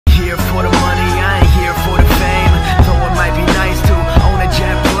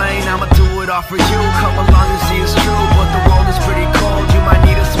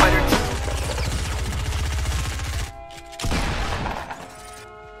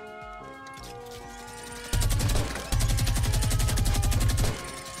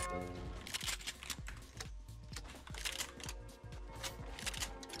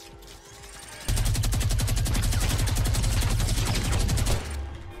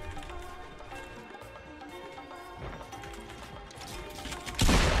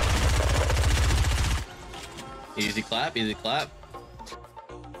Easy clap, easy clap.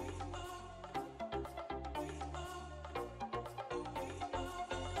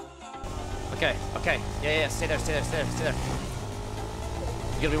 Okay, okay. Yeah, stay there, stay there, stay there, stay there.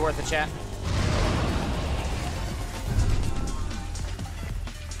 You'll be worth a chat.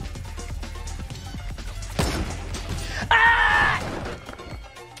 Ah!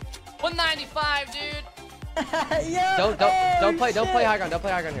 195, dude. Yeah. Don't play high ground. Don't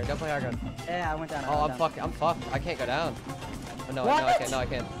play high ground here. Don't play high ground. Yeah, I went down. Oh, I'm fucked. I can't go down. Oh, no, I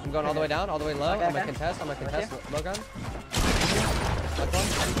can't. I'm going all the way down, all the way low. Okay, I'm gonna contest. Low gun.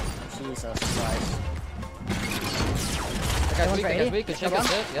 Jesus Christ. That guy's weak. Good shit. Good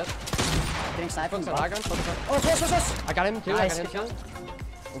shit. Yep. Getting sniped. Focus on high ground. Oh, close. I got him too. Nice.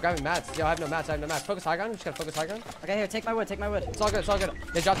 I'm grabbing mats. Yo, I have no mats. Focus high ground. We just gotta focus high ground. Okay, here, take my wood. It's all good.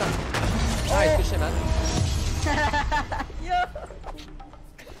 They dropped down. Nice. Good shit, man. Yo.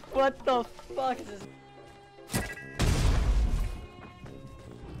 What the fuck is this?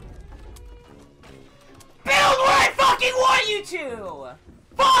 Build where I fucking want you to!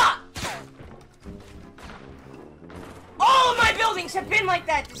 Fuck! All of my buildings have been like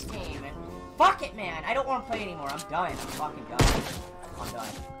that this game. Fuck it, man. I don't want to play anymore. I'm done. I'm fucking done. I'm done.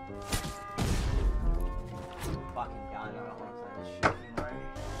 Fucking done. I don't want to play this shit anymore.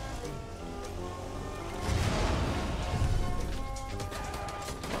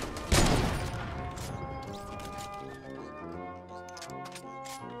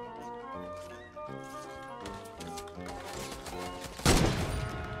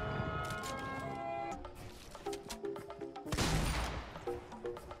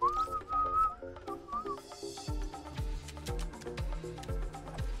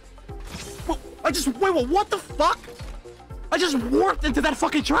 Wait, what the fuck? I just warped into that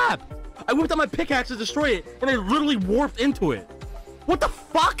fucking trap. I whipped out my pickaxe to destroy it, and I literally warped into it. What the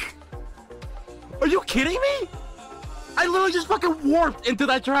fuck? Are you kidding me? I literally just fucking warped into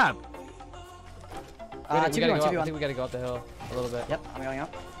that trap. I think we gotta go up the hill a little bit. Yep, I'm going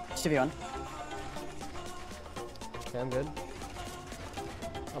up. It's 2v1. Okay, I'm good.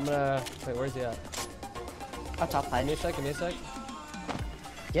 I'm gonna... Wait, where's he at? Up top, hide. Give me a sec. Do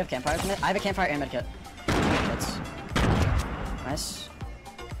you have campfire from it? I have a campfire and medkit. Nice.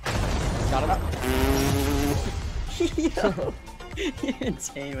 Got him. Yo, you're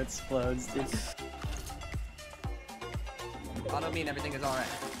insane with explodes, dude. I don't mean everything is alright.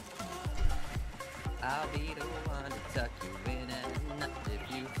 I'll be the one to tuck you in and not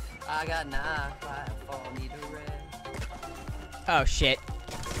if you. I got 9-5 for me to rest. Oh shit.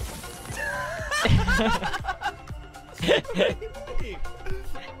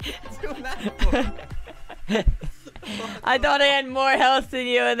 I thought I had more health than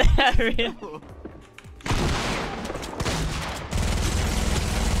you in that arena.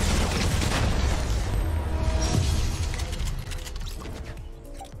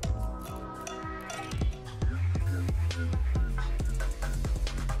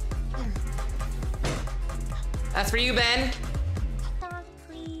 That's for you, Ben. Talk,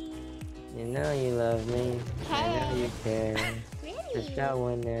 please. You know you love me. Hey. You know you care. Really? Just shout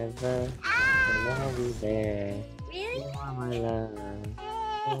whenever. And I'll be there. Really? You are my love.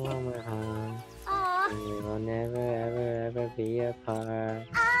 You are my heart. Aw. And we will never, ever be apart.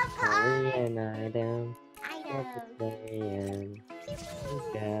 Apart. We an item. I What know. to saying?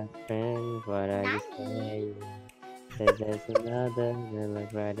 Best friend, what are you saying? Said there's another that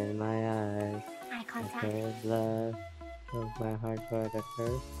look right in my eyes. Eye I contact. heard love broke my heart for the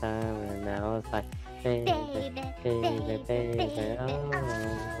first time, and now it's like, baby, baby, baby, oh,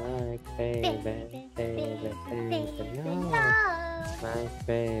 like baby, no, my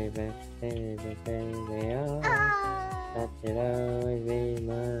baby, baby, baby, oh, that should always be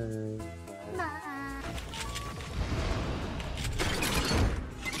mine.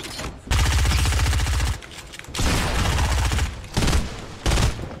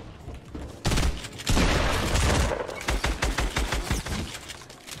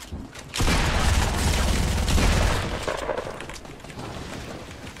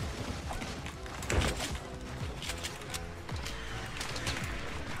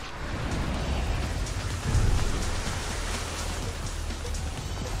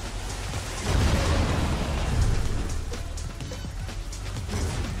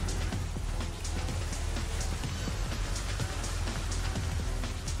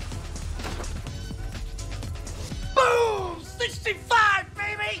 Boom! 65,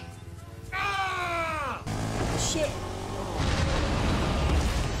 baby! Ah! Shit.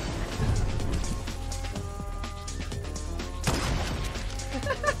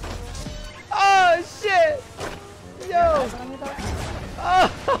 Oh shit! Yo!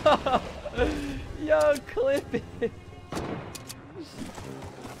 Oh! Yo, clip it.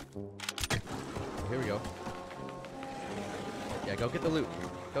 Here we go. Yeah, go get the loot.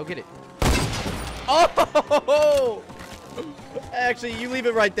 Go get it. Oh! Actually, you leave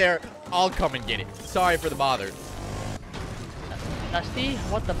it right there. I'll come and get it. Sorry for the bother. Dusty,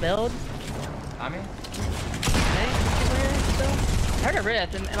 what the build? I mean, I heard a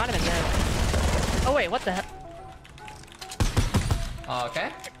rift. It might have been dead. Oh wait, what the heck?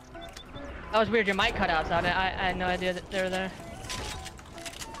 okay. That was weird. Your mic cut out, so I had no idea that they were there.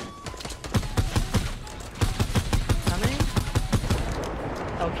 Coming.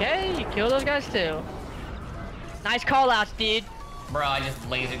 Okay, you kill those guys too. Nice call outs, dude. Bro, I just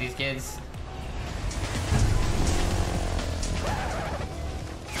lasered these kids.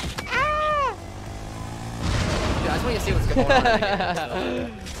 Dude, I just want you to see what's going on in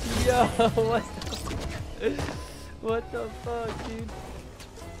here. Yo, what the fuck, dude?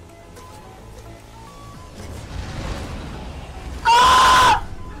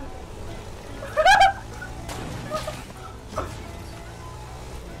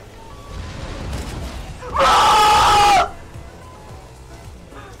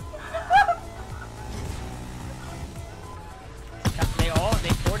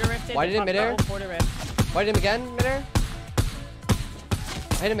 Why did it midair? Why did him again, midair?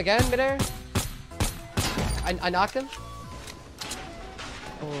 I hit him again, midair? I knocked him?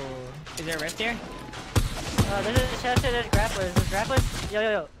 Oh. Is there a rift here? There's grapplers. There's grapplers.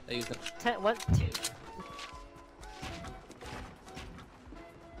 Yo. I used them. 10, what? 2.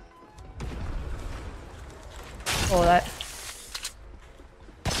 Oh, that.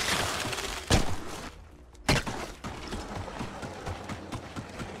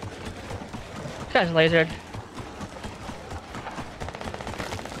 This guy's lasered.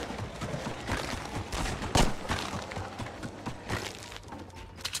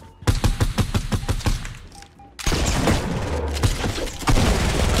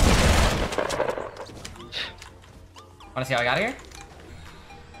 Wanna see how I got here?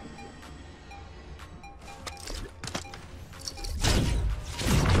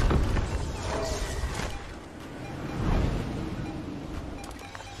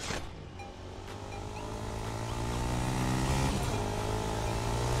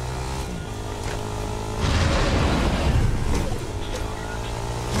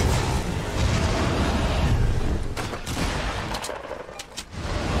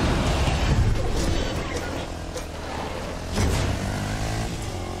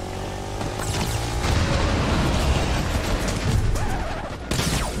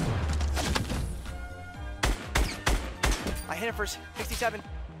 I hit him for 67.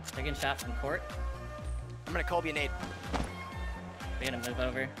 They're getting shot from court. I'm gonna Colby a nade. We're gonna move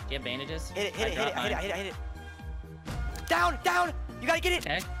over. Do you have bandages? Hit it. I hit it. Down! You gotta get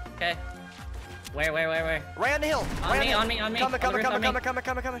it! Okay. Where? Right on the hill. On me.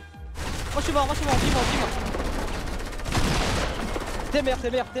 Coming. Oh, je suis mort. T'es le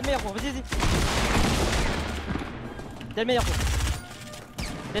meilleur, gros. Vas-y. T'es le meilleur, gros.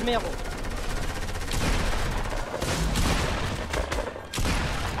 T'es le meilleur, gros.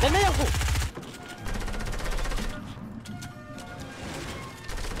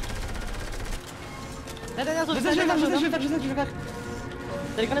 La dernière zone. Je vais faire.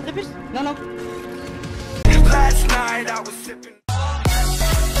 T'as les grenades de plus? Non. Last night I was sipping